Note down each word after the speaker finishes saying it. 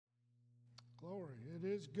glory. It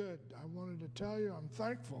is good. I wanted to tell you I'm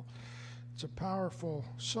thankful. It's a powerful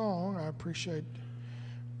song. I appreciate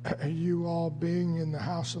you all being in the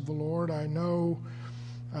house of the Lord. I know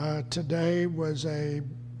today was a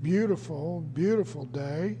beautiful, beautiful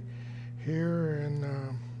day here in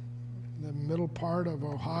the middle part of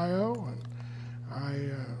Ohio, and I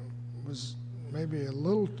was maybe a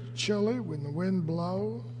little chilly when the wind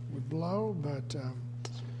would blow, but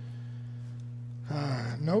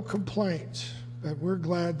no complaints. But we're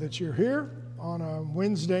glad that you're here on a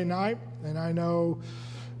Wednesday night, and I know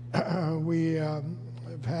we have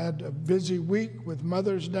had a busy week with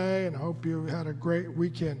Mother's Day, and I hope you had a great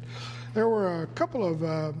weekend. There were a couple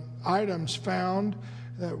of items found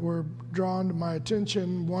that were drawn to my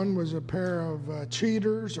attention. One was a pair of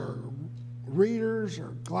cheaters or readers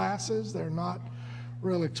or glasses. They're not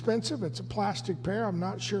real expensive. It's a plastic pair. I'm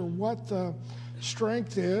not sure what the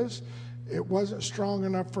strength is. It wasn't strong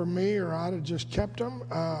enough for me, or I'd have just kept them.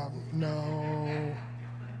 No.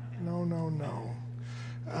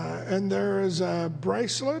 And there is a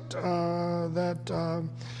bracelet that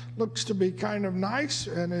looks to be kind of nice,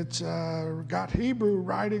 and it's got Hebrew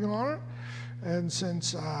writing on it. And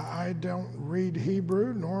since I don't read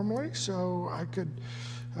Hebrew normally, so I could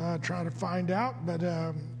try to find out, but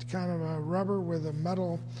it's kind of a rubber with a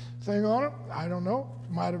metal thing on it. I don't know.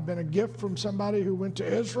 Might have been a gift from somebody who went to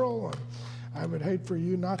Israel. I would hate for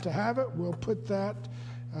you not to have it. We'll put that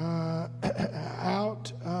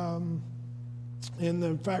out.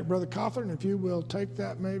 In fact, Brother Cawthorn, if you will take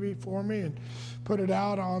that maybe for me and put it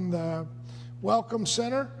out on the Welcome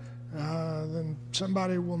Center, then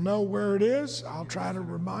somebody will know where it is. I'll try to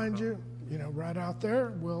remind you, right out there.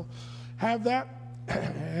 We'll have that,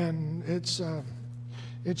 and it's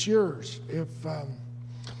yours.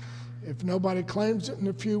 If nobody claims it in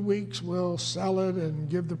a few weeks, we'll sell it and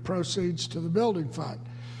give the proceeds to the building fund.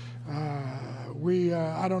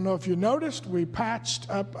 I don't know if you noticed, we patched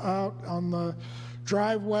up out on the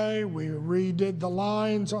driveway. We redid the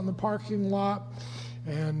lines on the parking lot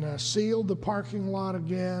and sealed the parking lot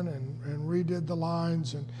again and redid the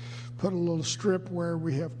lines and put a little strip where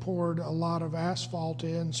we have poured a lot of asphalt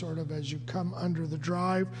in, sort of as you come under the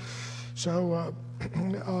drive. So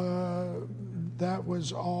that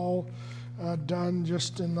was all done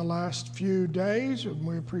just in the last few days, and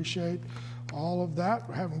we appreciate all of that.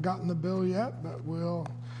 We haven't gotten the bill yet, but we'll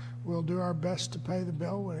do our best to pay the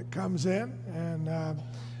bill when it comes in, and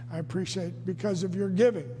I appreciate because of your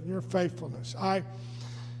giving, your faithfulness. I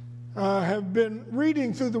have been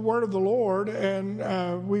reading through the Word of the Lord,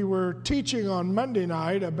 and we were teaching on Monday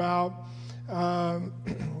night about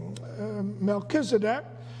Melchizedek,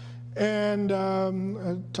 and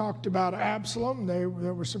talked about Absalom. There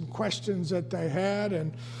were some questions that they had,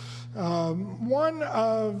 and one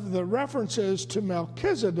of the references to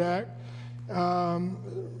Melchizedek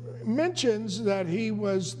mentions that he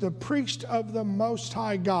was the priest of the Most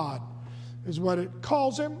High God, is what it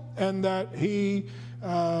calls him, and that he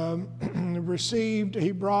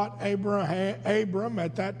brought Abram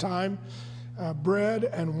at that time bread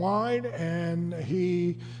and wine, and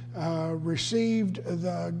he received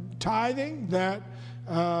the tithing that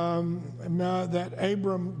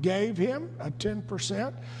Abram gave him,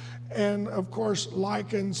 10%, and of course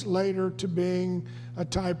likens later to being a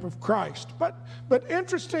type of Christ. But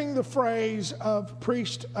interesting, the phrase of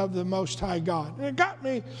priest of the Most High God. And it got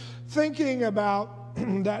me thinking about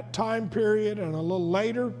that time period and a little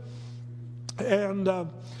later, and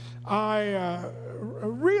I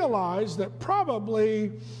realized that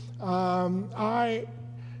probably I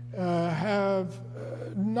have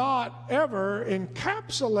not ever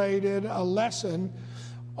encapsulated a lesson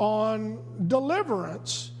on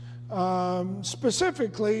deliverance,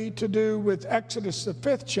 specifically to do with Exodus, the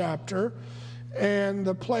 5th chapter, and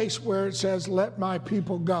the place where it says, "Let my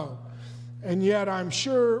people go." And yet I'm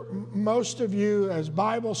sure most of you as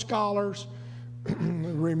Bible scholars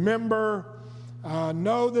remember,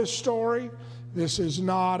 know this story. This is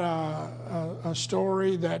not a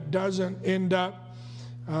story that doesn't end up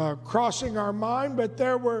crossing our mind, but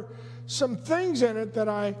there were some things in it that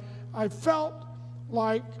I felt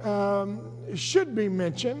like should be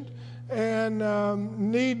mentioned and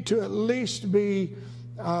need to at least be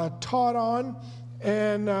taught on.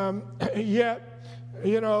 And yet,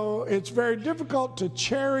 it's very difficult to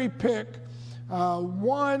cherry pick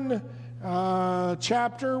one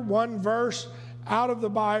chapter, one verse out of the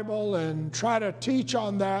Bible and try to teach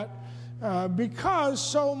on that because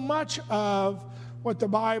so much of what the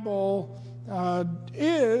Bible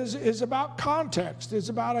is about context. It's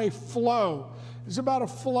about a flow. It's about a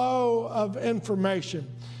flow of information.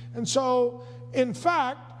 And so, in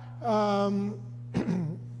fact,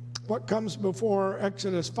 what comes before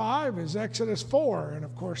Exodus 5 is Exodus 4. And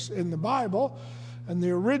of course, in the Bible, in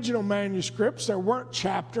the original manuscripts, there weren't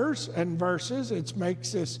chapters and verses. It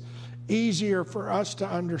makes this easier for us to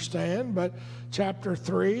understand. But chapter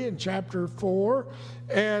 3 and chapter 4,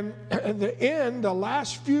 and the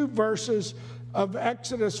last few verses of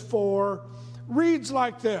Exodus 4 reads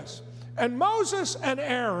like this. And Moses and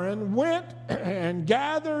Aaron went and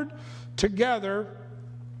gathered together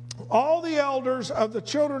all the elders of the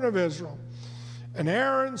children of Israel. And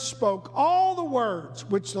Aaron spoke all the words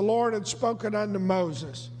which the Lord had spoken unto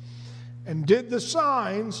Moses, and did the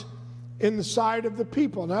signs in the sight of the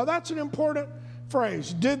people. Now that's an important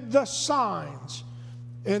phrase. Did the signs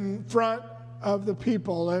in front of the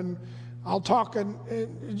people. And I'll talk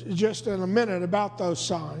just in a minute about those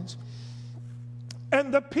signs.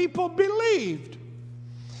 And the people believed.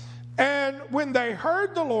 And when they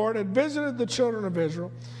heard the Lord had visited the children of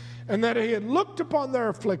Israel, and that he had looked upon their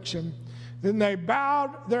affliction, then they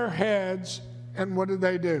bowed their heads, and what did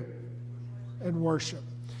they do? And worship.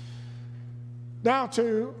 Now,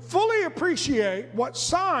 to fully appreciate what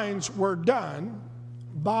signs were done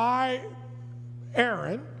by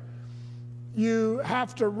Aaron, you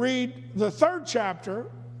have to read the 3rd chapter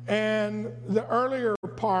and the earlier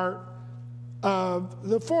part of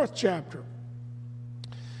the 4th chapter.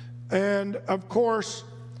 And of course,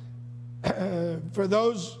 for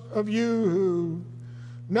those of you who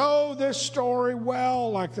know this story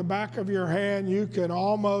well, like the back of your hand, you can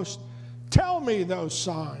almost tell me those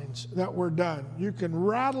signs that were done. You can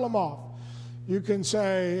rattle them off. You can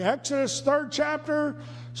say, Exodus 3rd chapter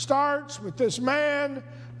starts with this man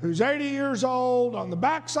who's 80 years old on the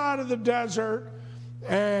backside of the desert,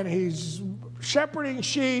 and he's shepherding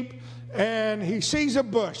sheep, and he sees a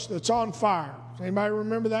bush that's on fire. Anybody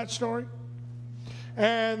remember that story?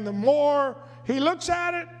 And the more he looks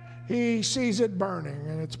at it, he sees it burning,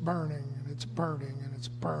 and it's burning, and it's burning, and it's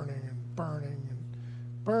burning, and burning, and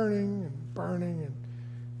burning, and burning, and,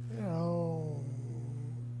 you know,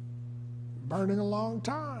 burning a long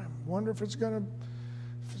time. Wonder if it's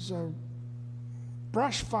a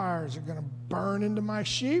brush fire, is it going to burn into my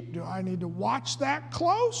sheep? Do I need to watch that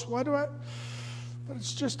close? But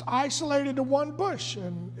it's just isolated to one bush,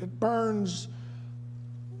 and it burns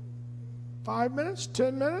 5 minutes,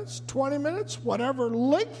 10 minutes, 20 minutes, whatever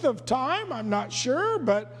length of time, I'm not sure,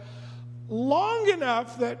 but long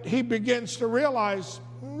enough that he begins to realize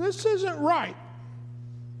this isn't right.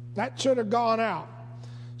 That should have gone out.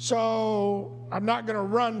 So I'm not going to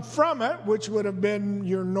run from it, which would have been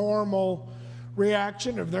your normal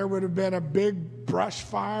reaction if there would have been a big brush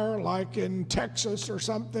fire like in Texas or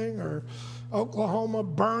something, or Oklahoma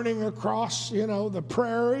burning across, the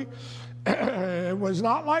prairie. It was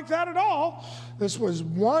not like that at all. This was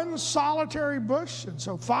one solitary bush. And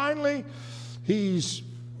so finally, he's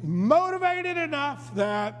motivated enough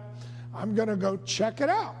that I'm going to go check it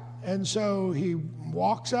out. And so he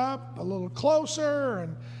walks up a little closer,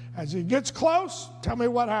 and as he gets close, tell me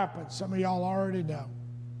what happens. Some of y'all already know.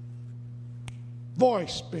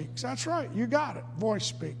 Voice speaks. That's right. You got it. Voice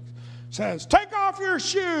speaks. Says, take off your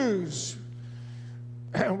shoes.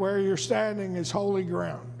 And where you're standing is holy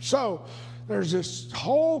ground. So there's this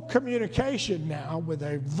whole communication now with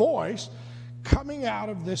a voice coming out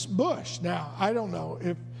of this bush. Now, I don't know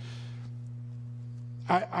if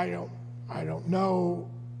I don't know.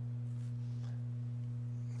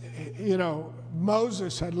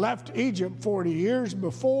 Moses had left Egypt 40 years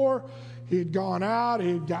before. He had gone out. He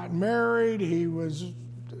had gotten married. He was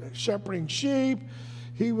shepherding sheep.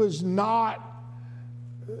 He was not.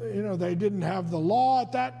 They didn't have the law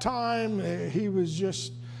at that time. He was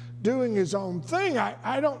just doing his own thing.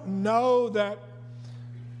 I don't know that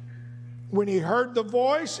when he heard the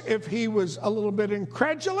voice, if he was a little bit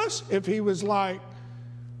incredulous, if he was like,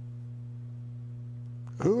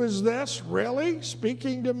 who is this really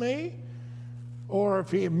speaking to me? Or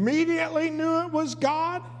if he immediately knew it was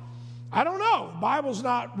God. I don't know. The Bible's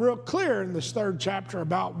not real clear in this 3rd chapter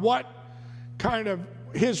about what kind of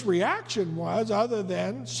his reaction was, other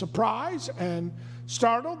than surprise and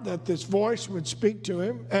startled that this voice would speak to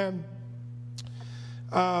him, and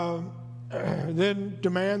then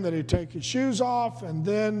demand that he take his shoes off, and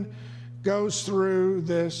then goes through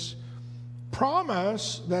this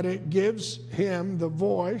promise that it gives him the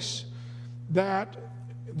voice that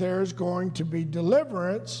there's going to be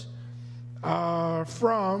deliverance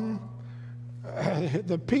from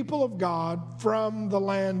the people of God from the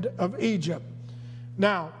land of Egypt.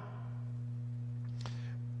 Now,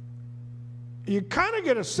 you kind of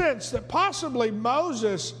get a sense that possibly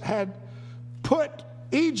Moses had put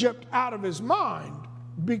Egypt out of his mind,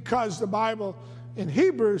 because the Bible in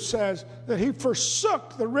Hebrews says that he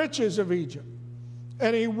forsook the riches of Egypt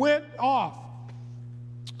and he went off.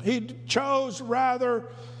 He chose rather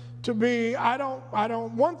to be, I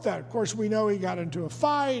don't want that. Of course, we know he got into a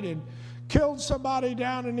fight and killed somebody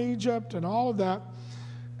down in Egypt and all of that.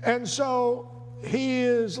 And so he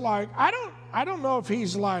is like, I don't know if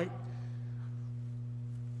he's like,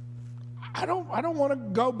 I don't want to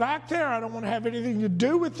go back there. I don't want to have anything to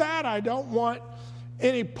do with that. I don't want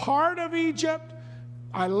any part of Egypt.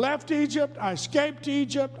 I left Egypt. I escaped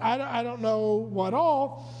Egypt. I don't know what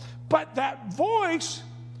all. But that voice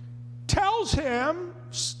tells him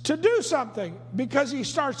to do something, because he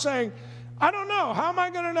starts saying, I don't know. How am I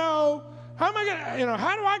going to know? How am I going to,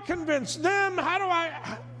 how do I convince them? I'm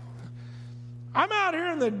out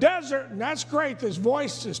here in the desert, and that's great. This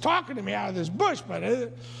voice is talking to me out of this bush, but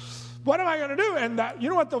what am I going to do? And you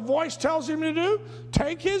know what the voice tells him to do?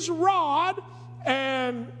 Take his rod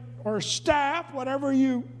or staff, whatever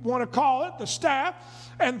you want to call it, the staff,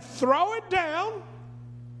 and throw it down,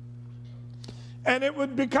 and it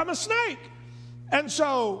would become a snake. And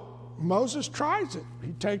so Moses tries it.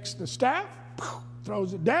 He takes the staff,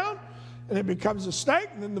 throws it down, and it becomes a snake.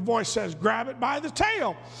 And then the voice says, grab it by the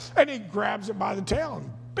tail. And he grabs it by the tail,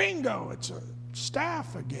 and bingo, it's a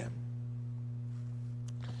staff again.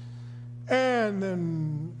 And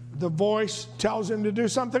then the voice tells him to do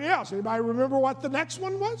something else. Anybody remember what the next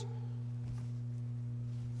one was?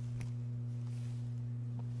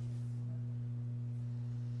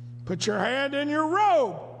 Put your hand in your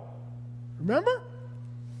robe. Remember?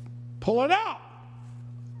 Pull it out.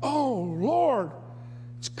 Oh, Lord,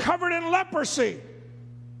 it's covered in leprosy.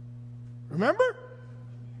 Remember?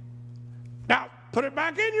 Now, put it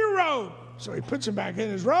back in your robe. So he puts it back in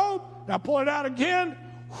his robe. Now pull it out again.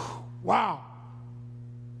 Wow.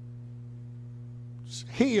 It's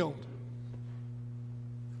healed.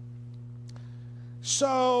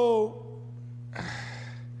 So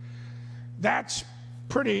that's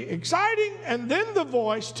pretty exciting. And then the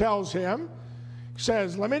voice tells him,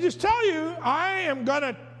 says, let me just tell you, I am going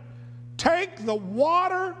to take the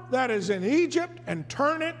water that is in Egypt and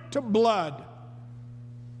turn it to blood.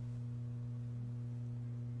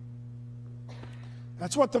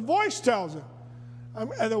 That's what the voice tells him.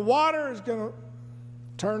 And the water is going to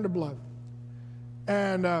turn to blood.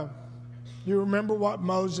 And you remember what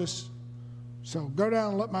Moses, so go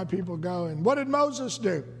down and let my people go. And what did Moses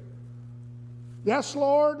do? Yes,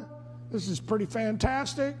 Lord, this is pretty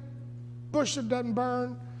fantastic. Bush that doesn't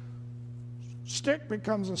burn, stick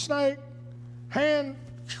becomes a snake, hand,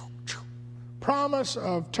 promise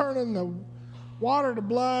of turning the water to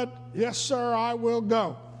blood. Yes, sir, I will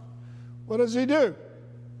go. What does he do?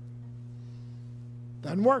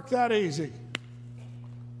 Doesn't work that easy.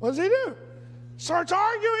 What does he do? Starts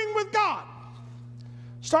arguing with God.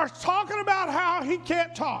 Starts talking about how he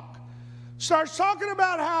can't talk. Starts talking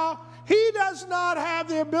about how he does not have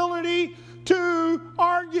the ability to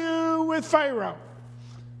argue with Pharaoh.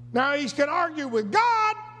 Now he can argue with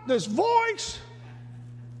God, this voice.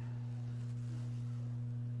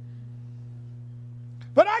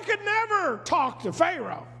 But I could never talk to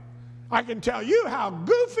Pharaoh. I can tell you how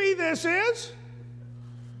goofy this is.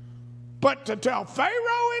 But to tell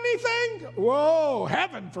Pharaoh anything? Whoa,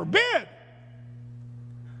 heaven forbid.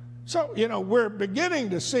 So, we're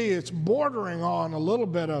beginning to see it's bordering on a little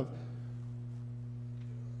bit of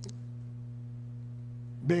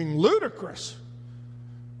being ludicrous.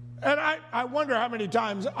 And I wonder how many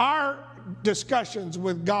times our discussions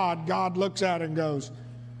with God, God looks at and goes,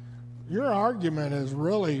 your argument is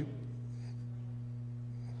really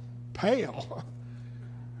pale.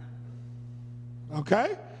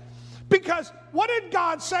 Okay? Because what did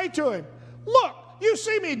God say to him? Look, you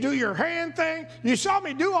see me do your hand thing. You saw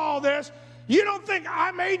me do all this. You don't think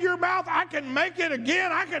I made your mouth? I can make it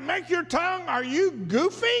again. I can make your tongue. Are you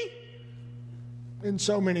goofy? In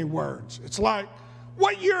so many words. It's like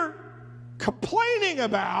what you're complaining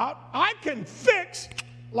about, I can fix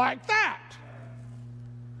like that.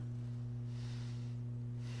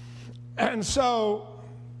 And so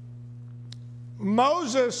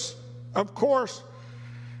Moses, of course,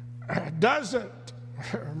 doesn't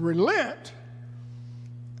relent.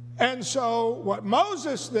 And so what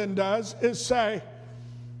Moses then does is say,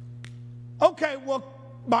 okay, well,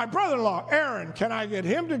 my brother-in-law, Aaron, can I get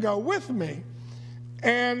him to go with me?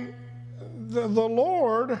 And the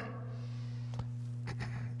Lord,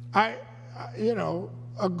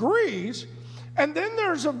 agrees. And then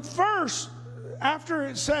there's a verse after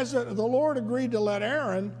it says that the Lord agreed to let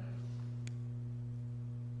Aaron.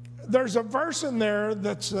 There's a verse in there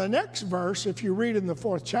that's the next verse, if you read in the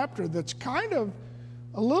 4th chapter, that's kind of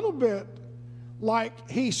a little bit like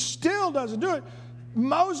he still doesn't do it.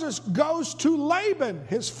 Moses goes to Laban,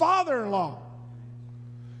 his father-in-law.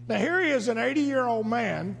 Now here he is, an 80-year-old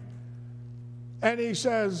man, and he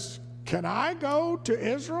says, can I go to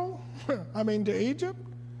Israel? I mean, to Egypt?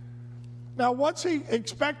 Now, what's he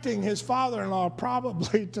expecting his father-in-law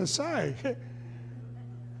probably to say?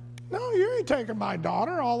 No, you ain't taking my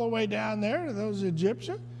daughter all the way down there to those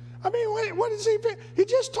Egyptians. I mean, what is he? He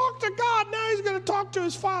just talked to God. Now he's going to talk to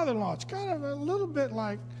his father-in-law. It's kind of a little bit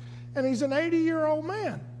like, and he's an 80-year-old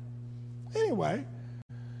man. Anyway,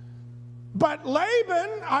 but Laban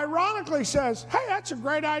ironically says, hey, that's a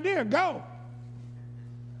great idea. Go.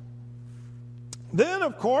 Then,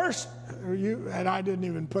 of course, and I didn't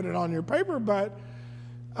even put it on your paper, but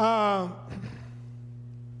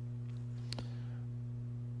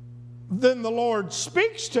then the Lord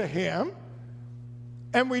speaks to him,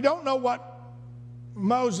 and we don't know what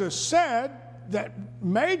Moses said that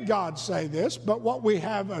made God say this, but what we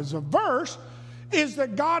have as a verse is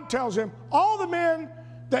that God tells him, all the men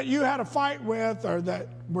that you had a fight with or that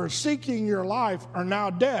were seeking your life are now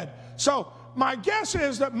dead. So my guess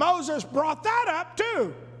is that Moses brought that up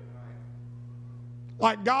too.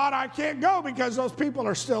 Like, God, I can't go because those people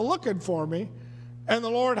are still looking for me. And the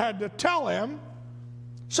Lord had to tell him.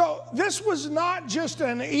 So this was not just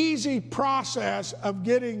an easy process of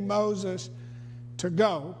getting Moses to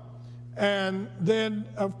go. And then,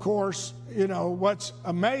 of course, you know, what's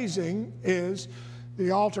amazing is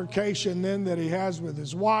the altercation then that he has with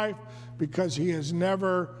his wife, because he has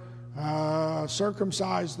never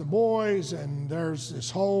circumcised the boys, and there's this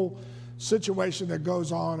whole situation that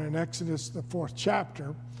goes on in Exodus, the 4th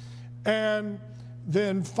chapter. And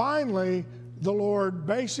then finally, the Lord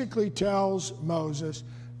basically tells Moses,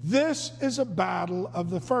 this is a battle of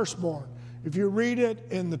the firstborn. If you read it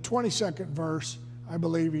in the 22nd verse, I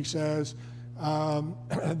believe he says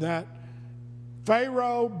that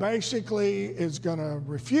Pharaoh basically is going to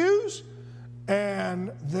refuse,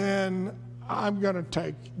 and then I'm going to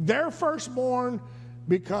take their firstborn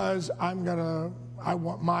because I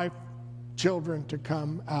want my children to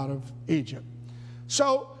come out of Egypt.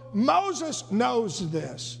 So Moses knows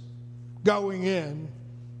this going in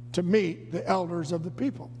to meet the elders of the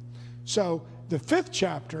people. So the 5th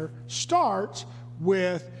chapter starts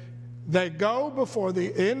with, they go before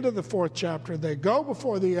the end of the 4th chapter, they go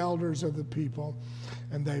before the elders of the people,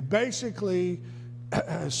 and they basically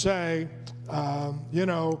say, you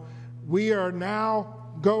know, we are now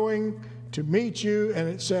going to meet you. And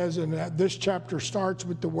it says, and this chapter starts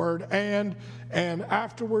with the word and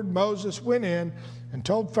afterward Moses went in and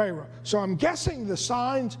told Pharaoh. So I'm guessing the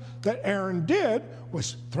signs that Aaron did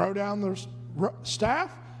was throw down the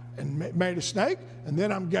staff and made a snake, and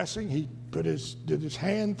then I'm guessing he did his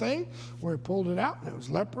hand thing where he pulled it out and it was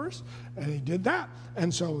leprous, and he did that.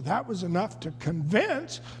 And so that was enough to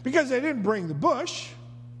convince, because they didn't bring the bush,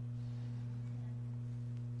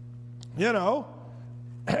 you know.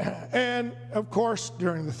 And of course,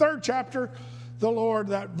 during the 3rd chapter, the Lord,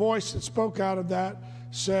 that voice that spoke out of that,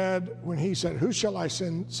 said, when he said, who shall I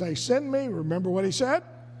send? Say, send me. Remember what he said?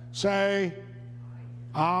 Say,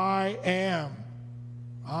 I am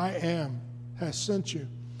has sent you.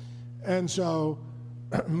 And so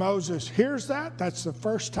Moses hears that. That's the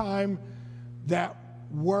first time that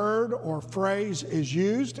word or phrase is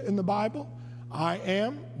used in the Bible. I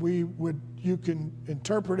am. You can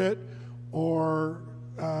interpret it, or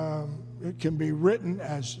it can be written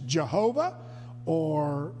as Jehovah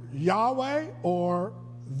or Yahweh or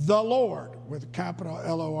the Lord with a capital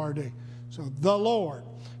L-O-R-D. So the Lord.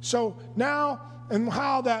 So now, and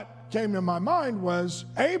how that came to my mind was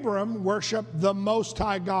Abram worshiped the Most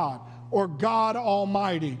High God, or God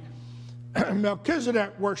Almighty.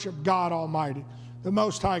 Melchizedek worshiped God Almighty, the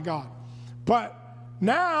Most High God. But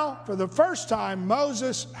now, for the first time,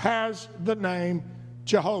 Moses has the name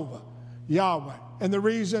Jehovah, Yahweh. And the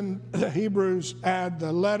reason the Hebrews add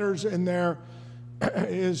the letters in there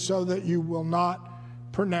is so that you will not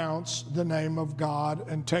pronounce the name of God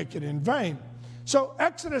and take it in vain. So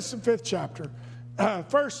Exodus, the 5th chapter,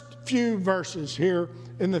 first few verses here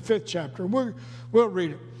in the 5th chapter, we'll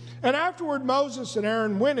read it. And afterward Moses and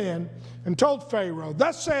Aaron went in and told Pharaoh,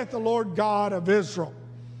 thus saith the Lord God of Israel.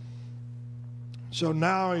 So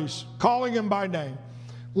now he's calling him by name.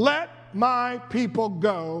 Let my people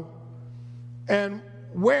go. And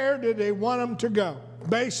where did they want them to go?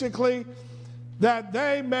 Basically, that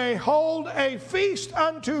they may hold a feast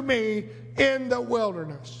unto me in the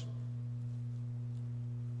wilderness.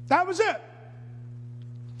 That was it.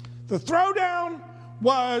 The throwdown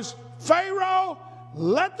was, Pharaoh,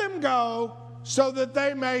 let them go so that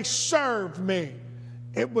they may serve me.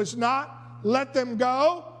 It was not let them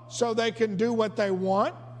go so they can do what they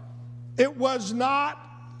want. It was not,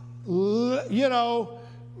 you know,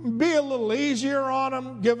 be a little easier on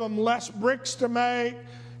them, give them less bricks to make,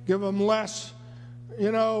 give them less,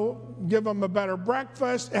 you know, give them a better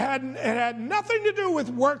breakfast. It had nothing to do with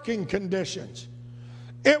working conditions.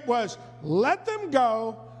 It was let them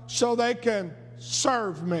go so they can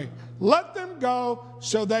serve me. Let them go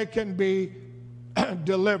so they can be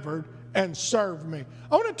delivered and serve me.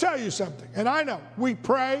 I want to tell you something, and I know we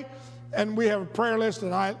pray and we have a prayer list,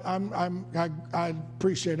 and I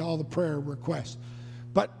appreciate all the prayer requests.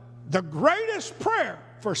 But the greatest prayer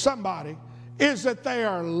for somebody is that they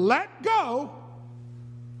are let go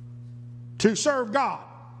to serve God.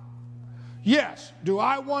 Yes. Do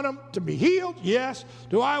I want them to be healed? Yes.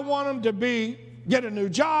 Do I want them to get a new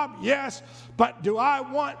job? Yes. But do I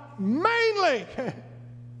want mainly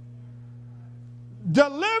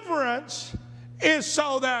deliverance is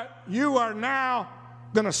so that you are now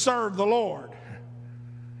going to serve the Lord.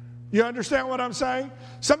 You understand what I'm saying?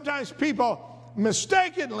 Sometimes people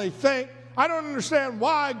mistakenly think, I don't understand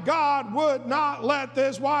why God would not let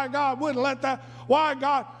this, why God wouldn't let that, why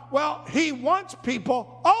God. Well, He wants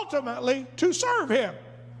people ultimately to serve Him.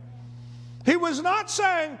 He was not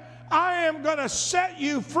saying, I am going to set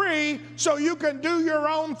you free so you can do your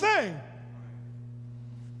own thing.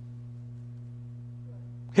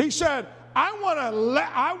 He said,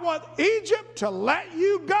 I want Egypt to let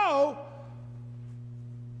you go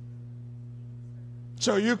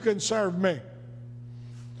so you can serve me.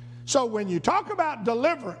 So when you talk about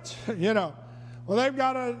deliverance, you know, well, they've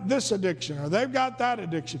got this addiction or they've got that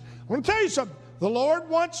addiction. I want to tell you something. The Lord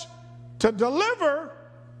wants to deliver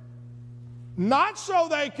not so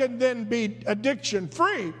they can then be addiction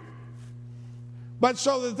free, but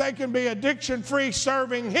so that they can be addiction free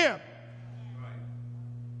serving Him.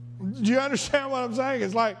 Do you understand what I'm saying?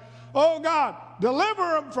 It's like, oh God,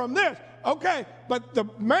 deliver them from this. Okay, but the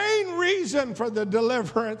main reason for the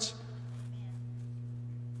deliverance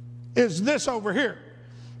is this over here.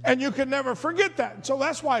 And you can never forget that. And so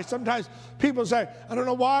that's why sometimes people say, I don't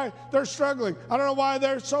know why they're struggling. I don't know why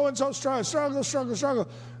they're so-and-so struggle.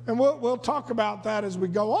 And we'll talk about that as we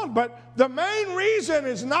go on. But the main reason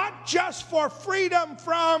is not just for freedom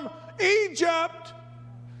from Egypt.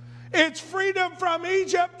 It's freedom from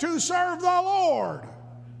Egypt to serve the Lord.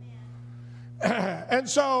 And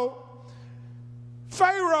so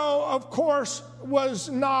Pharaoh, of course,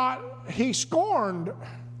 he scorned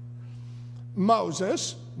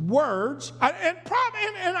Moses' words.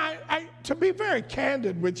 To be very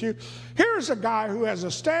candid with you, here's a guy who has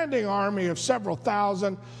a standing army of several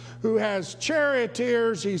thousand, who has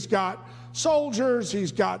charioteers, he's got soldiers,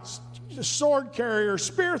 he's got sword carriers,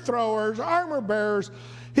 spear throwers, armor bearers.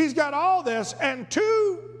 He's got all this, and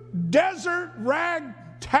two desert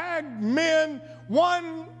ragtag men,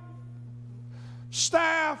 one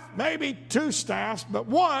staff, maybe two staffs, but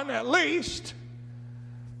one at least,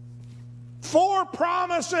 4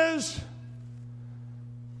 promises,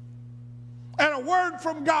 and a word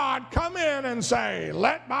from God come in and say,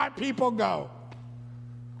 let my people go.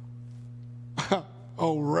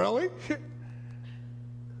 Oh, really?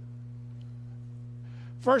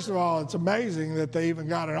 First of all, it's amazing that they even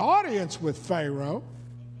got an audience with Pharaoh,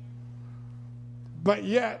 but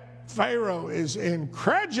yet Pharaoh is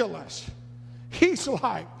incredulous. He's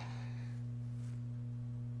like,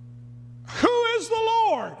 who is the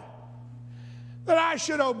Lord that I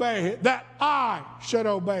should obey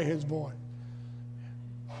his voice?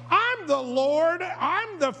 I'm the Lord,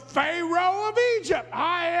 I'm the Pharaoh of Egypt.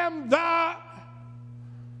 I am the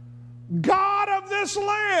God of this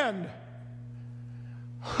land.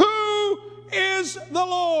 Who is the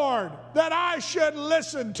Lord that I should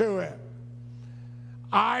listen to him?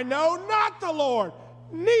 I know not the Lord,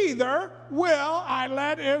 neither will I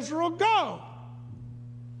let Israel go.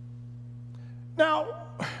 Now,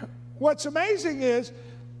 what's amazing is,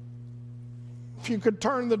 if you could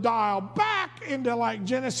turn the dial back into like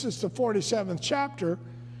Genesis, the 47th chapter,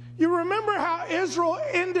 you remember how Israel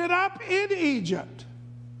ended up in Egypt.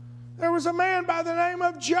 There was a man by the name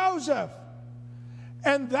of Joseph.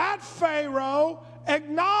 And that Pharaoh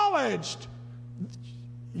acknowledged,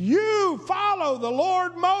 you follow the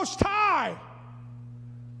Lord Most High.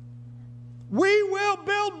 We will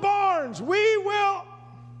build barns. We will.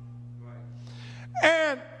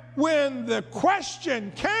 And when the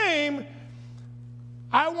question came,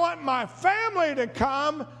 I want my family to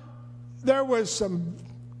come, there was some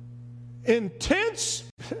intense,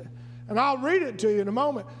 and I'll read it to you in a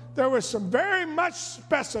moment, there was some very much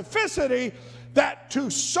specificity that to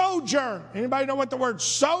sojourn. Anybody know what the word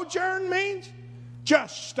sojourn means?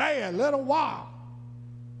 Just stay a little while.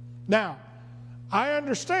 Now, I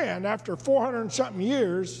understand after 400 and something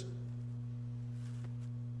years,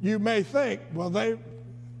 you may think, well,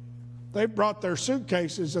 they brought their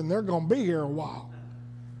suitcases and they're going to be here a while.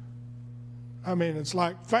 I mean, it's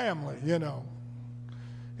like family, you know.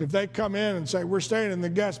 If they come in and say, we're staying in the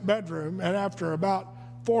guest bedroom, and after about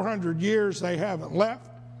 400 years they haven't left,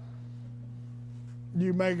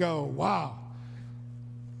 you may go, wow,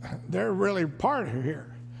 they're really part of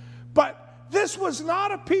here. But this was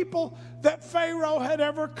not a people that Pharaoh had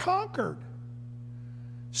ever conquered.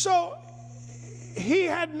 So he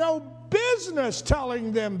had no business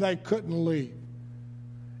telling them they couldn't leave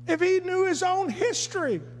if he knew his own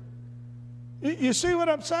history. You see what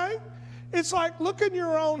I'm saying? It's like, look at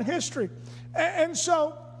your own history. And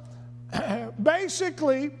so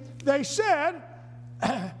basically they said,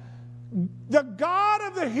 the God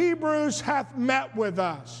of the Hebrews hath met with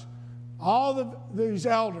us, these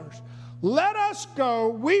elders. Let us go,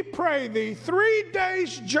 we pray thee, 3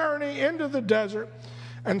 days' journey into the desert,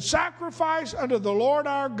 and sacrifice unto the Lord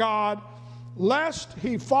our God, lest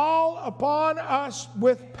he fall upon us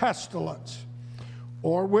with pestilence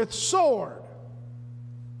or with sword.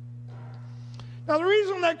 Now, the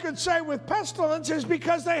reason they could say with pestilence is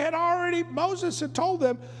because Moses had told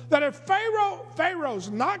them that if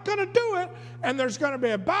Pharaoh's not going to do it, and there's going to be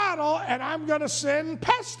a battle, and I'm going to send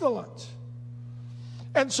pestilence.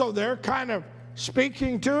 And so they're kind of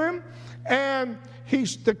speaking to him, and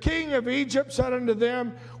the king of Egypt said unto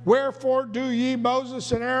them, wherefore do ye,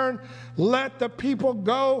 Moses and Aaron, let the people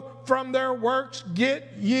go from their works,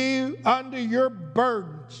 get ye unto your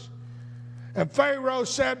burdens. And Pharaoh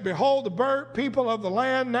said, behold, the people of the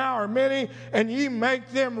land now are many, and ye make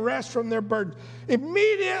them rest from their burdens.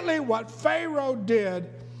 Immediately what Pharaoh did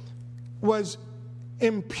was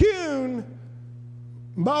impugn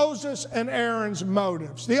Moses and Aaron's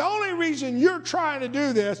motives. The only reason you're trying to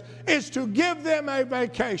do this is to give them a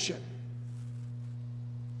vacation.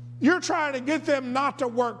 You're trying to get them not to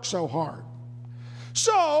work so hard.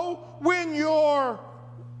 So when your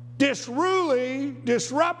disruptive,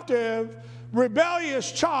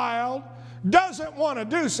 rebellious child doesn't want to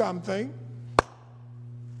do something,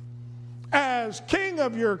 as king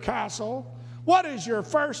of your castle, what is your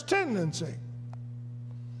first tendency?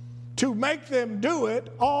 To make them do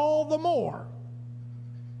it all the more.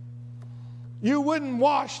 You wouldn't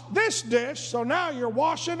wash this dish, so now you're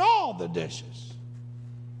washing all the dishes.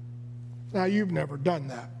 Now, you've never done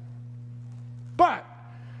that. But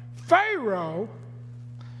Pharaoh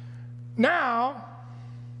now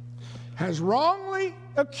has wrongly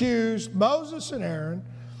accused Moses and Aaron,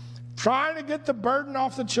 trying to get the burden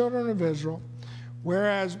off the children of Israel,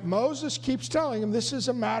 whereas Moses keeps telling him this is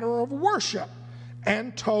a matter of worship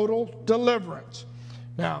and total deliverance.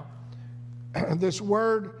 Now, this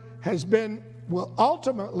word will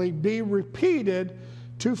ultimately be repeated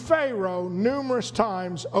to Pharaoh numerous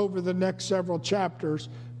times over the next several chapters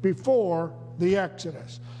before the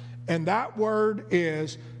Exodus. And that word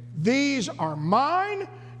is, these are mine,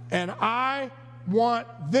 and I want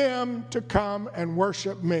them to come and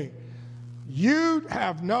worship me. You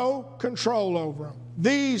have no control over them.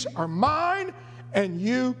 These are mine, and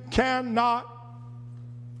you cannot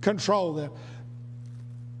control them.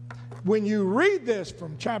 When you read this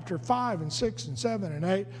from chapter 5 and 6 and 7 and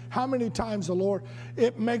 8, how many times the Lord,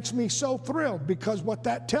 it makes me so thrilled, because what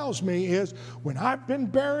that tells me is when I've been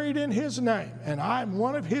buried in his name and I'm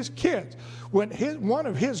one of his kids, one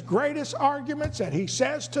of his greatest arguments that he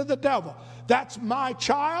says to the devil, that's my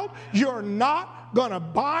child, you're not going to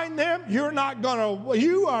bind them, you don't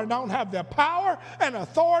have the power and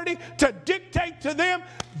authority to dictate to them.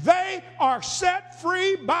 They are set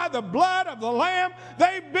free by the blood of the Lamb.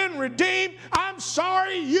 They've been redeemed. I'm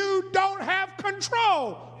sorry, you don't have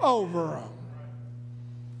control over them.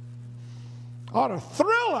 Ought to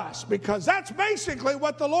thrill us, because that's basically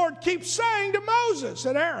what the Lord keeps saying to Moses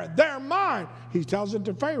and Aaron. They're mine. He tells it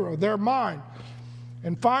to Pharaoh. They're mine.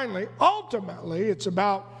 And finally, ultimately, it's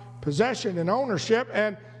about possession and ownership.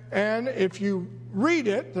 And if you read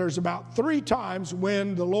it, there's about 3 times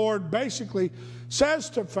when the Lord basically says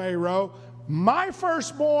to Pharaoh, my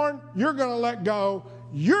firstborn, you're going to let go.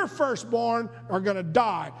 Your firstborn are going to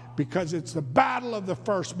die, because it's the battle of the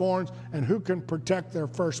firstborns and who can protect their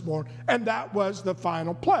firstborn. And that was the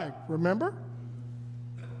final plague, remember?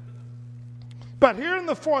 But here in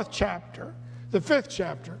the 4th chapter, the 5th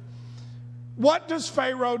chapter, what does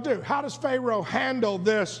Pharaoh do? How does Pharaoh handle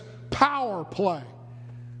this power play?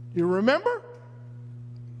 You remember?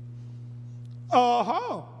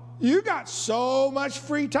 You got so much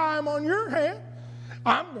free time on your hand.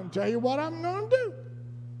 I'm going to tell you what I'm going to do.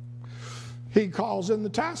 he calls in the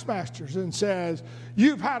taskmasters and says,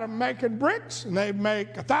 you've had them making bricks, and they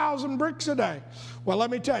make 1,000 bricks a day. Well,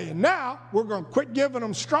 let me tell you, now we're going to quit giving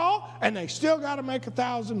them straw, and they still got to make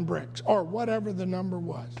 1,000 bricks, or whatever the number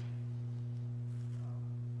was.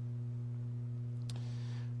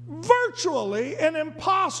 Virtually an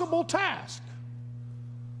impossible task.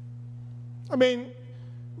 I mean,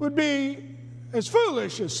 would be as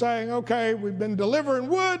foolish as saying, okay, we've been delivering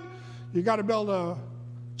wood, you got to build a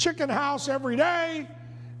chicken house every day,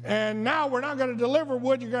 and now we're not going to deliver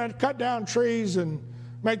wood, you're going to cut down trees and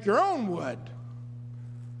make your own wood.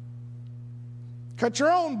 Cut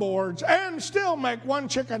your own boards and still make one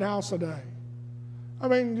chicken house a day. I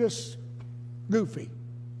mean, just goofy.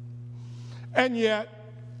 And yet,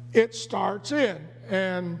 it starts in,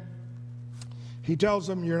 and he tells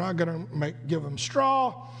them, you're not going to give them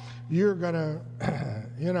straw, you're going to,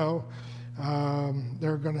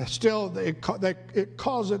 they're going to still, it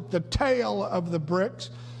calls it the tail of the bricks,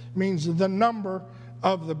 means the number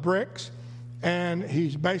of the bricks. And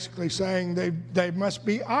he's basically saying they must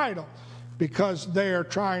be idle because they are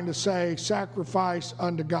trying to say sacrifice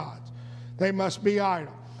unto God. They must be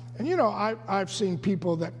idle. And I've seen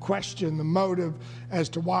people that question the motive as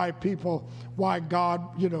to why God,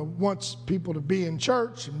 wants people to be in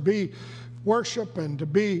church and be worship and to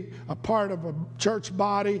be a part of a church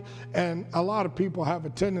body. And a lot of people have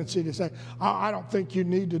a tendency to say, I don't think you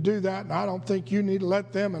need to do that, and I don't think you need to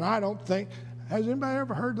let them, and I don't think. Has anybody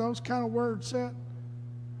ever heard those kind of words said?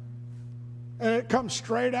 And it comes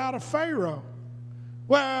straight out of Pharaoh.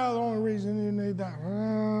 Well, the only reason you need that,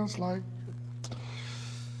 it's like.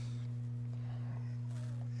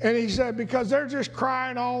 And he said, because they're just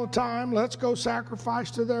crying all the time, let's go sacrifice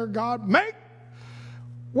to their God.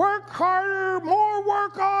 Work harder, more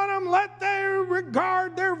work on them, let them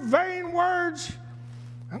regard their vain words.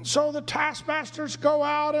 And so the taskmasters go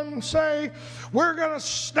out and say, we're going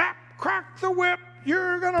to crack the whip,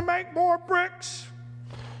 you're going to make more bricks,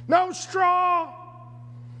 no straw.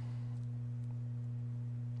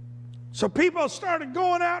 So people started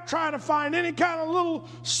going out trying to find any kind of little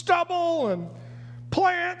stubble and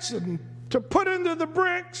plants and to put into the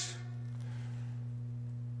bricks.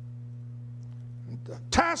 The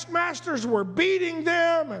taskmasters were beating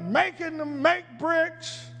them and making them make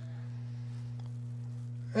bricks.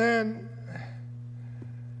 And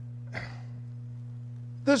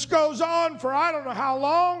this goes on for I don't know how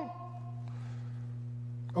long,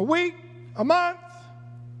 a week, a month.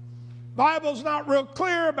 Bible's not real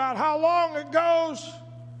clear about how long it goes.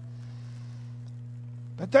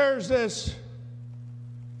 But there's this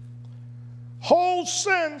whole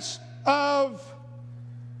sense of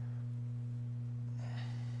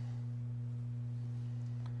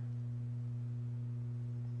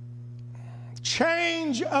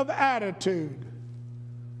change of attitude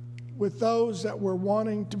with those that were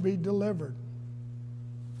wanting to be delivered.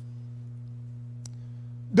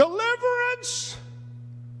 Deliverance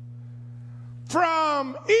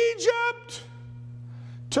from Egypt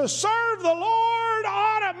to serve the Lord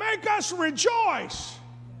ought to make us rejoice.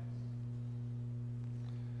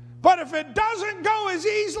 But if it doesn't go as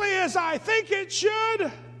easily as I think it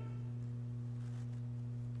should,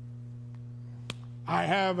 I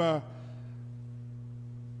have a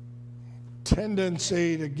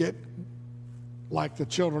tendency to get like the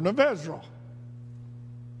children of Israel.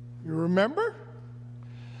 You remember?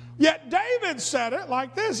 Yet David said it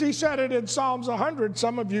like this. He said it in Psalms 100.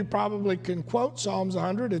 Some of you probably can quote Psalms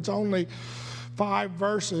 100. It's only 5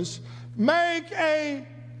 verses. Make a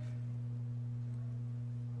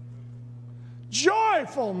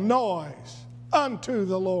joyful noise unto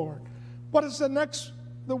the Lord. What is the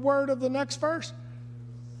word of the next verse?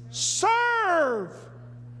 Serve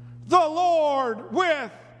the Lord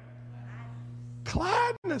with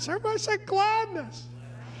gladness. Everybody say gladness.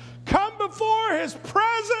 Come before his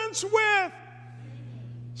presence with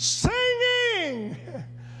singing.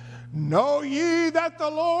 Know ye that the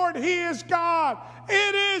Lord, he is God.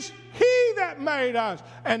 It is he that made us,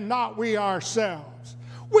 and not we ourselves.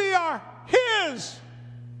 We are his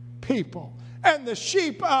people and the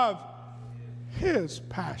sheep of his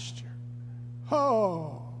pasture.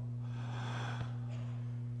 Oh.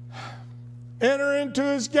 Enter into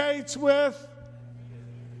his gates with,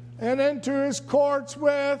 and into his courts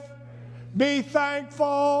with, be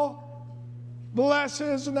thankful, bless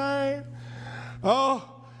his name. Oh,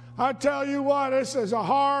 I tell you what, this is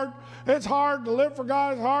it's hard to live for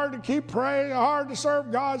God, it's hard to keep praying, hard to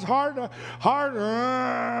serve God, it's hard,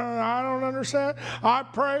 I don't understand. I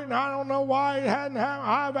prayed and I don't know why it hadn't happened.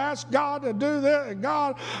 I've asked God to do this, and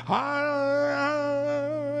God,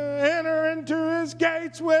 enter into his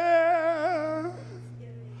gates with.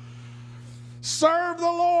 serve the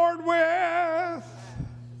Lord with.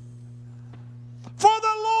 For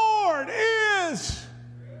the Lord is,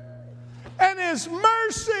 and His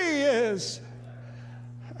mercy is.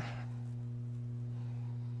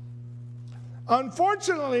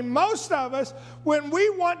 Unfortunately, most of us, when we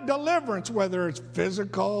want deliverance, whether it's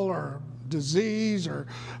physical or disease, or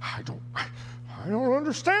I don't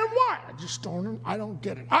understand why. I don't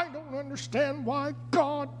get it. I don't understand why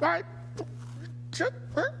God.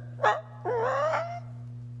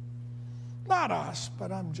 Not us,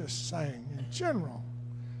 but I'm just saying in general.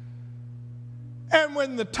 And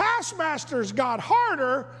when the taskmasters got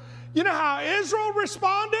harder, you know how Israel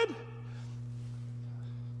responded?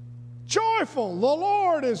 Joyful, the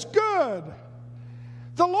Lord is good.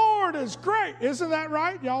 The Lord is great. Isn't that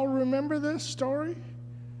right? Y'all remember this story?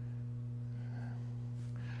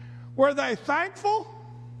 Were they thankful?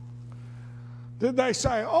 Did they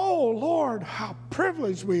say, oh, Lord, how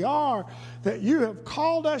privileged we are that you have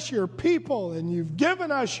called us your people and you've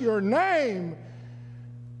given us your name?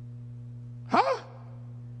 Huh?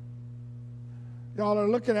 Y'all are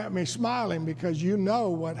looking at me smiling because you know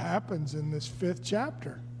what happens in this 5th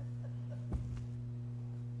chapter.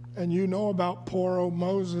 And you know about poor old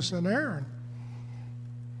Moses and Aaron.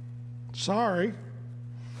 Sorry.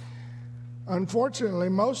 Unfortunately,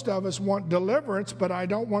 most of us want deliverance, but I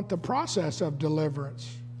don't want the process of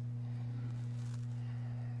deliverance.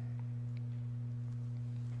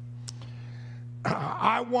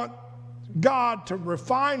 I want God to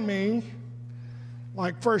refine me,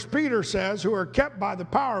 like 1 Peter says, who are kept by the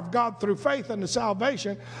power of God through faith unto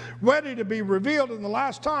salvation, ready to be revealed in the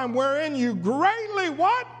last time, wherein you greatly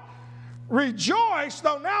what? Rejoice,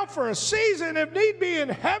 though now for a season, if need be, in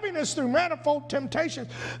heaviness through manifold temptations,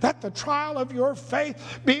 that the trial of your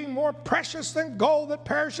faith, being more precious than gold that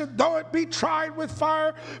perisheth, though it be tried with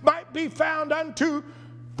fire, might be found unto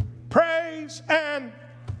praise and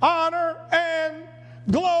honor and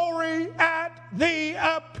glory at the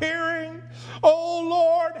appearing. Oh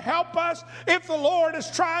Lord, help us. If the Lord is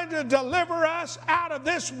trying to deliver us out of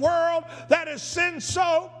this world that is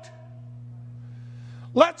sin-soaked,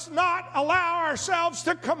 let's not allow ourselves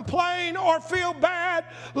to complain or feel bad.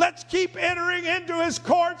 Let's keep entering into His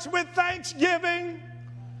courts with thanksgiving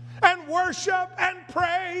and worship and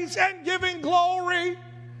praise and giving glory.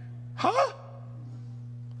 Huh?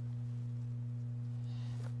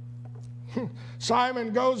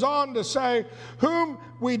 Simon goes on to say, whom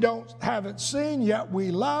we haven't seen, yet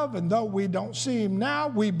we love, and though we don't see Him now,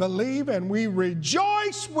 we believe and we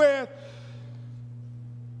rejoice with.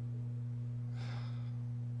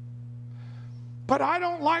 But I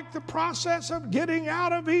don't like the process of getting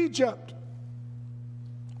out of Egypt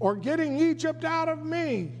or getting Egypt out of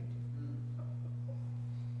me.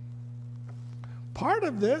 Part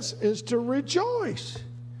of this is to rejoice,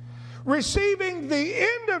 receiving the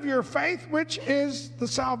end of your faith, which is the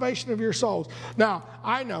salvation of your souls. Now,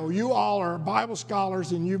 I know you all are Bible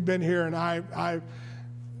scholars and you've been here, and I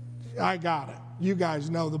got it. You guys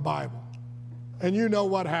know the Bible, and you know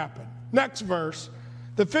what happened. Next verse.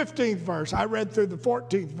 The 15th verse. I read through the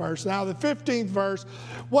 14th verse. Now the 15th verse,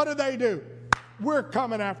 what do? We're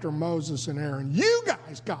coming after Moses and Aaron. You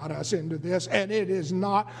guys got us into this, and it is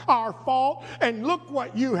not our fault. And look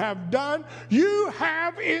what you have done. You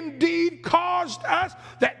have indeed caused us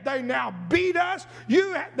that they now beat us.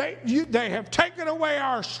 They have taken away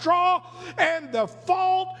our straw, and the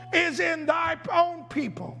fault is in thy own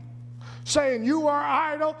people. Saying, you are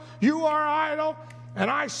idle, you are idle. And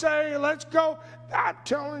I say, let's go. I'm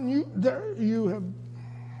telling you,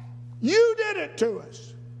 you did it to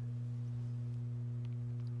us.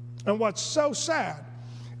 And what's so sad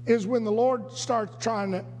is when the Lord starts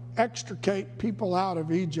trying to extricate people out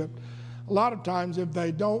of Egypt, a lot of times if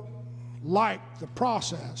they don't like the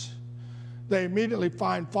process, they immediately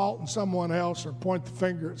find fault in someone else or point the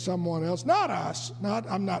finger at someone else. Not us.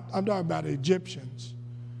 I'm talking about Egyptians.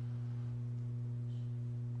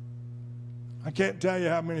 I can't tell you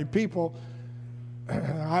how many people,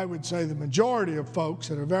 I would say the majority of folks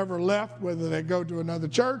that have ever left, whether they go to another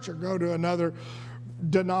church or go to another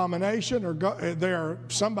denomination or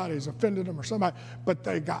somebody's offended them or somebody, but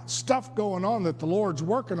they got stuff going on that the Lord's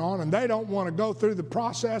working on, and they don't want to go through the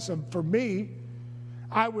process of, for me,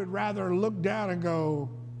 I would rather look down and go,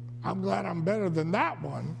 I'm glad I'm better than that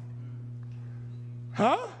one.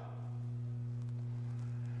 Huh?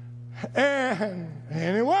 And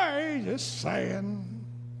anyway, just saying,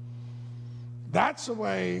 that's the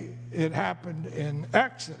way it happened in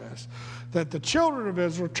Exodus, that the children of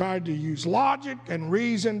Israel tried to use logic and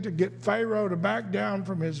reason to get Pharaoh to back down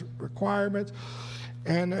from his requirements.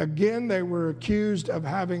 And again, they were accused of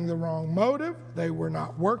having the wrong motive. They were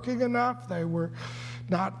not working enough. They were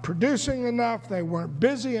not producing enough. They weren't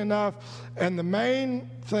busy enough. And the main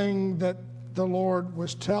thing that the Lord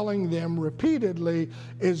was telling them repeatedly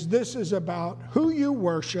is this is about who you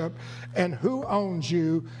worship and who owns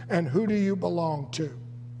you and who do you belong to.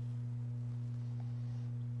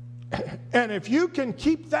 And if you can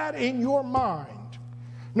keep that in your mind,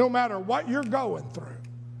 no matter what you're going through,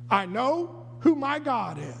 I know who my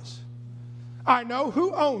God is. I know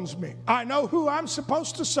who owns me. I know who I'm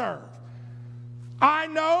supposed to serve. I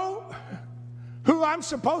know who I'm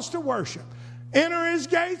supposed to worship. Enter his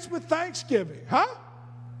gates with thanksgiving. Huh?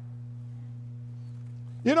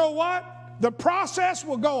 You know what? The process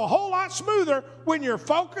will go a whole lot smoother when your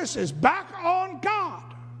focus is back on God.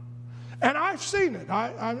 And I've seen it.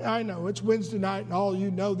 I know it's Wednesday night and all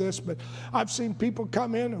you know this, but I've seen people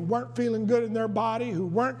come in and weren't feeling good in their body, who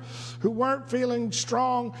weren't feeling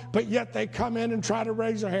strong, but yet they come in and try to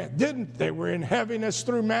raise their hand. They were in heaviness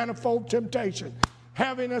through manifold temptation,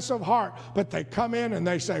 heaviness of heart, but they come in and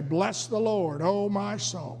they say, bless the Lord, oh my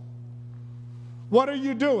soul. What are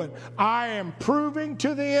you doing? I am proving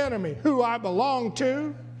to the enemy who I belong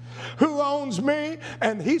to, who owns me,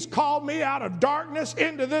 and he's called me out of darkness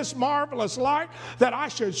into this marvelous light, that I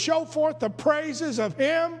should show forth the praises of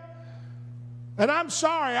him. And I'm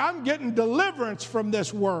sorry, I'm getting deliverance from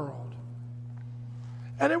this world.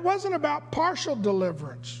 And it wasn't about partial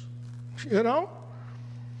deliverance, you know.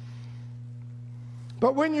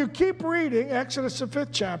 But when you keep reading Exodus the 5th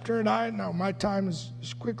chapter, and I know my time is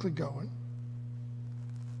quickly going,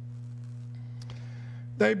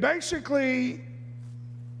 they basically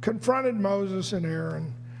confronted Moses and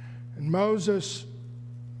Aaron, and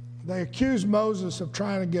they accused Moses of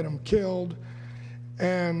trying to get him killed,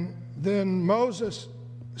 and then Moses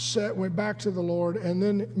went back to the Lord, and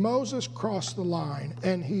then Moses crossed the line,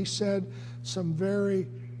 and he said some very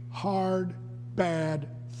hard, bad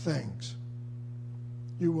things.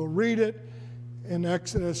 You will read it in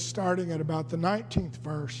Exodus starting at about the 19th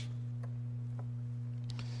verse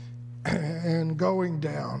and going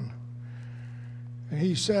down. And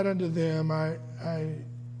he said unto them,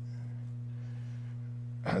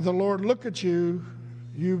 the Lord, look at you.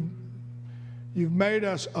 You've made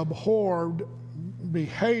us abhorred, be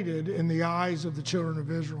hated in the eyes of the children of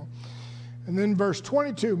Israel. And then verse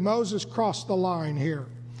 22, Moses crossed the line here.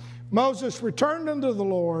 Moses returned unto the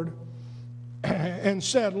Lord and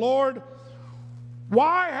said, Lord,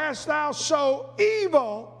 why hast thou so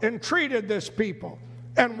evil entreated this people?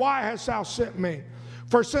 And why hast thou sent me?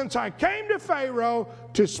 For since I came to Pharaoh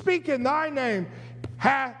to speak in thy name,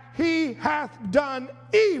 he hath done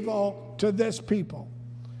evil to this people.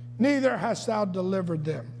 Neither hast thou delivered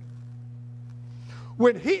them.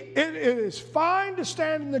 It is fine to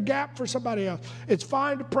stand in the gap for somebody else. It's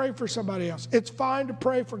fine to pray for somebody else. It's fine to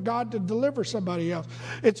pray for God to deliver somebody else.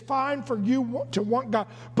 It's fine for you to want God.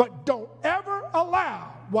 But don't ever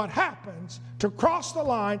allow what happens to cross the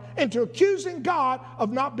line into accusing God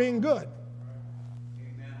of not being good.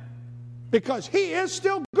 Amen. Because he is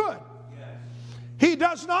still good. Yes. He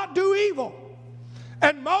does not do evil.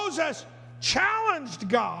 And Moses challenged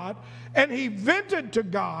God, and he vented to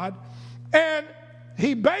God, and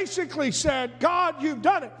he basically said, God, you've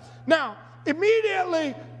done it. Now,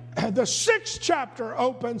 immediately, the 6th chapter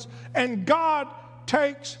opens, and God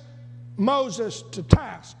takes Moses to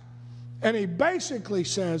task. And he basically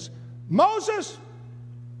says, Moses,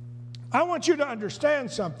 I want you to understand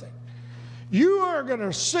something. You are going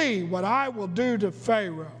to see what I will do to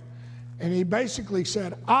Pharaoh. And he basically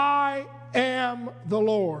said, I am the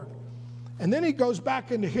Lord. And then he goes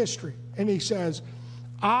back into history, and he says,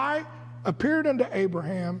 I appeared unto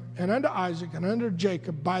Abraham and unto Isaac and unto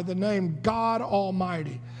Jacob by the name God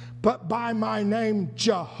Almighty, but by my name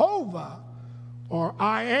Jehovah, or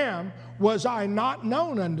I am, was I not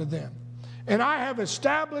known unto them. And I have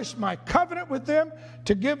established my covenant with them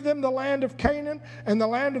to give them the land of Canaan and the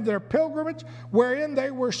land of their pilgrimage, wherein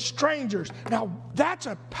they were strangers. Now, that's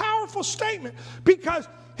a powerful statement, because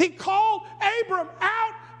he called Abram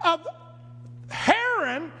out of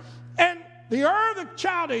Haran and the Ur of the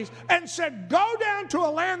Chaldees, and said, go down to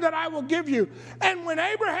a land that I will give you. And when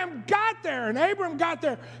Abram got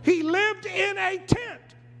there, he lived in a tent.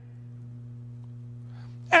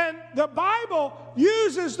 And the Bible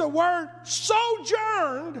uses the word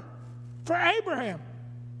sojourned for Abraham.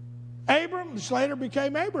 Abram, which later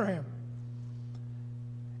became Abraham.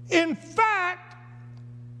 In fact,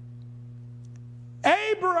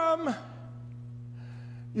 Abram,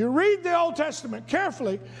 you read the Old Testament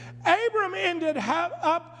carefully, Abram ended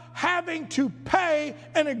up having to pay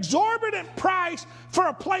an exorbitant price for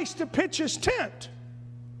a place to pitch his tent.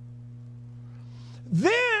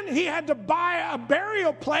 Then he had to buy a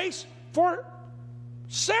burial place for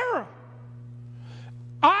Sarah.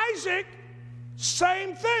 Isaac,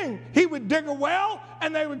 same thing. He would dig a well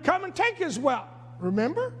and they would come and take his well.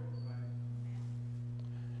 Remember?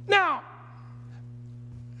 Now,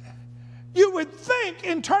 you would think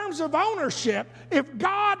in terms of ownership, if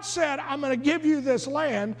God said, I'm going to give you this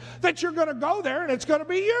land, that you're going to go there and it's going to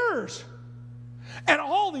be yours. And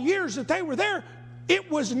all the years that they were there, it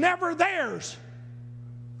was never theirs.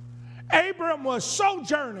 Abram was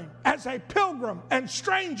sojourning as a pilgrim and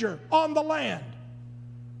stranger on the land.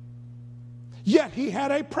 Yet he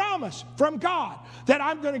had a promise from God that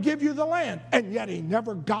I'm going to give you the land, and yet he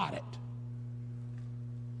never got it.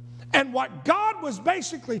 And what God was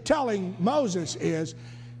basically telling Moses is,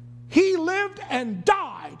 he lived and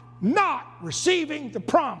died not receiving the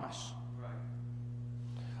promise.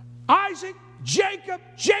 Isaac, Jacob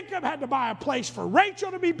had to buy a place for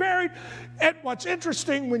Rachel to be buried. And what's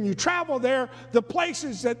interesting, when you travel there, the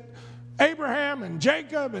places that Abraham and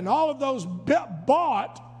Jacob and all of those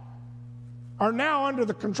bought are now under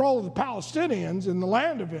the control of the Palestinians in the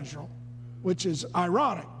land of Israel, which is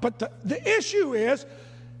ironic. But the issue is,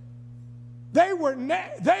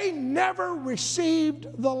 they never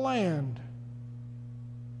received the land.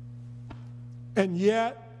 And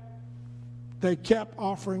yet, they kept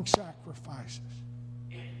offering sacrifices,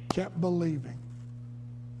 kept believing.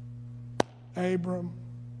 Abram,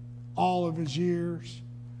 all of his years,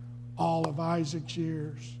 all of Isaac's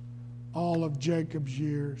years, all of Jacob's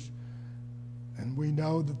years. And we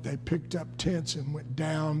know that they picked up tents and went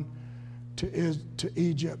down to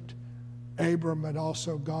Egypt. Abram had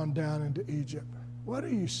also gone down into Egypt. What are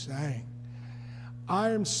you saying?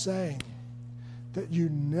 I am saying that you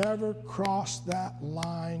never cross that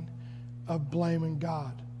line of blaming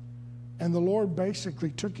God. And the Lord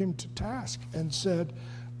basically took him to task and said,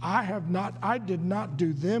 I did not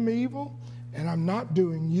do them evil, and I'm not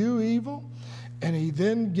doing you evil. And he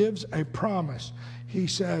then gives a promise. He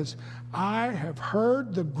says, I have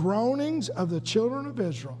heard the groanings of the children of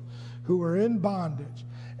Israel who are in bondage,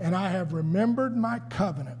 and I have remembered my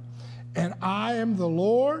covenant. And I am the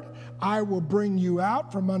Lord. I will bring you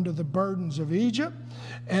out from under the burdens of Egypt,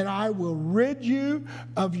 and I will rid you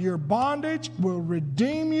of your bondage, will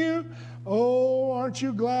redeem you. Oh, aren't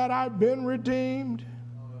you glad I've been redeemed?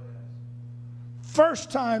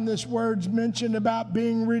 First time this word's mentioned about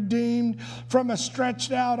being redeemed from a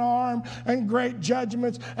stretched out arm and great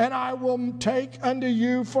judgments. And I will take unto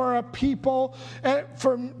you for a people,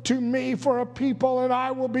 to me for a people, and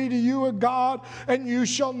I will be to you a God, and you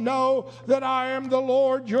shall know that I am the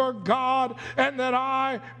Lord your God, and that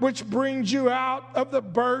I, which brings you out of the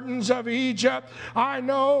burdens of Egypt. I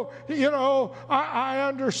know, I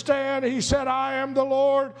understand. He said, I am the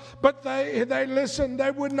Lord. But they listened.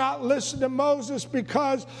 They would not listen to Moses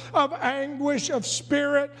because of anguish of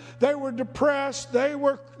spirit. They were depressed. They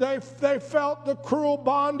felt the cruel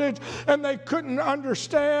bondage, and they couldn't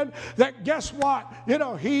understand that, guess what?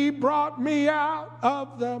 He brought me out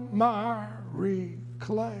of the miry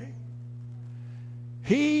clay.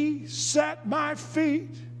 He set my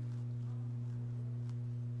feet.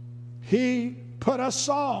 He put a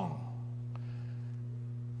song.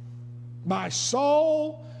 My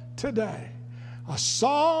soul today, a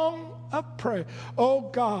song of prayer. Oh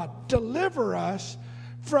God, deliver us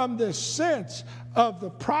from this sense of the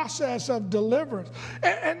process of deliverance.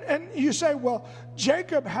 And you say, well,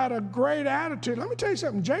 Jacob had a great attitude. Let me tell you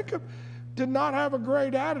something. Jacob did not have a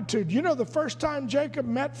great attitude. The first time Jacob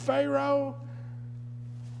met Pharaoh,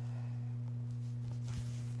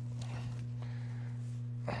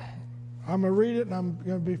 I'm going to read it and I'm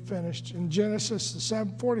going to be finished. In Genesis, the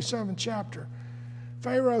 47th chapter.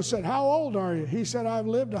 Pharaoh said, how old are you? He said, I've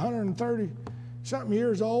lived 130-something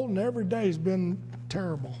years old, and every day's been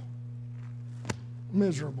terrible,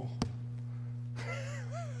 miserable.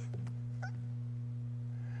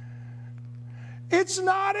 It's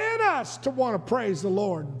not in us to want to praise the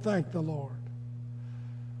Lord and thank the Lord.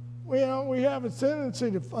 We have a tendency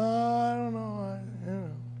to, I don't know.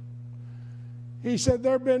 He said,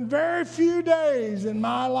 there have been very few days in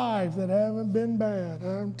my life that haven't been bad.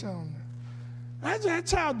 I'm telling you.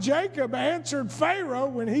 That's how Jacob answered Pharaoh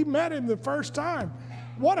when he met him the first time.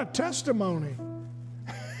 What a testimony.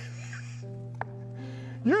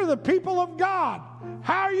 You're the people of God.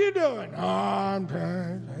 How are you doing? Oh, I'm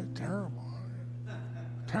terrible.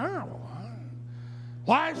 Terrible.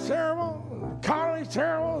 Life's terrible. Economy's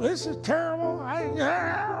terrible. This is terrible.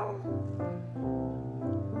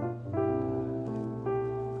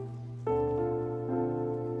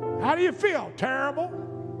 How do you feel? Terrible.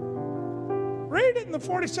 Read it in the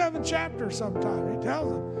 47th chapter sometime. He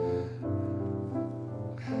tells them.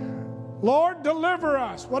 Lord, deliver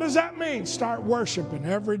us. What does that mean? Start worshiping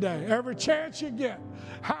every day, every chance you get.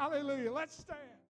 Hallelujah. Let's stand.